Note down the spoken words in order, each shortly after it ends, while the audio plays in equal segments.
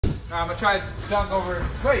I'm gonna try to dunk over.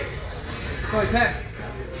 Wait, it's only 10.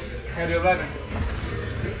 I'm gonna do 11.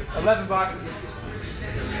 11 boxes.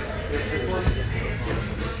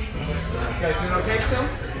 You guys doing okay still?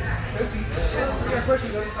 Yeah,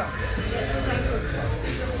 pushing, go stop.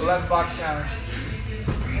 11 box challenge.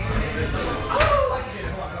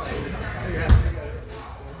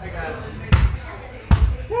 I got it.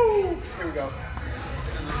 Woo! Here we go.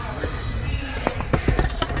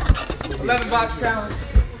 11 box challenge.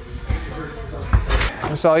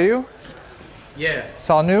 It's all you? Yeah. It's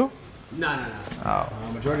all new? No. Oh.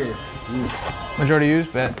 Majority used. Majority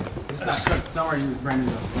used? Bet. It's not cooked. Some are used brand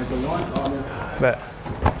new. Like the ones all new. Bet.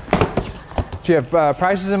 Do you have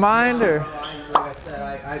prices in mind, or? Like I said,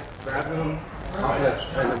 I grabbed them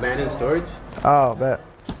off an abandoned storage. Oh, bet.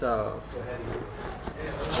 So,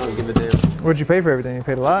 I'll give it to him. What'd you pay for everything? You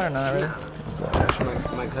paid a lot or not really?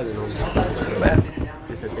 My cousin owns it. So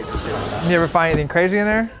just to take the shit out. You ever find anything crazy in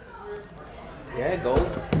there? Yeah, gold.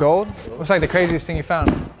 Gold? What's like the craziest thing you found?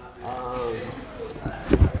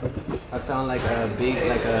 I found like a big, I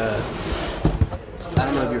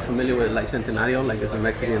don't know if you're familiar with like Centenario, like it's a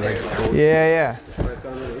Mexican like gold. Yeah. I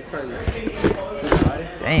found it was probably like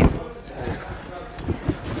Damn.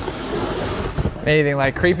 Anything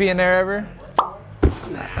like creepy in there ever?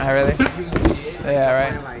 Not really? Yeah,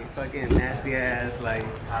 right. Like fucking nasty ass, like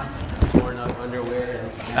worn out underwear.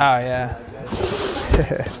 Oh, yeah.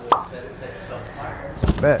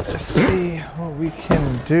 Bet. Let's see what we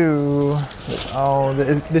can do. Oh,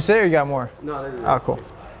 this there you got more? No, this is oh, cool.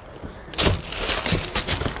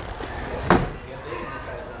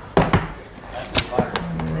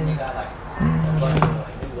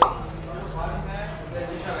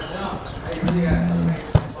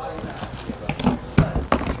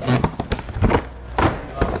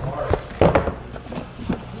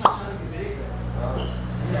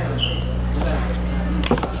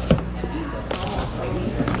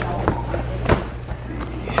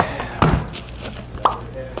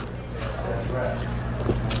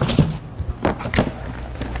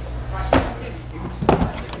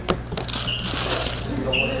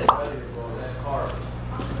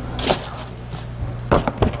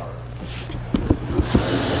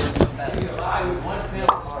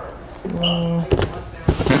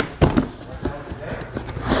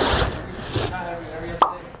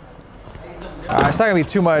 It's not gonna be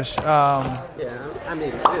too much. yeah, I mean,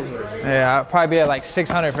 it is what it is. Yeah, I'll probably be at like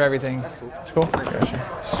 600 for everything. That's cool. It's cool? Gotcha.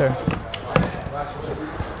 Sir.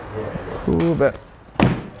 Cool, bet.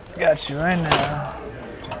 Got you right now.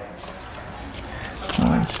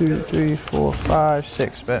 1, 2, 3, 4, 5,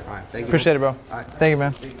 6, bet. All right, thank you. Appreciate it, bro. All right. Thank you,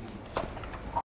 man.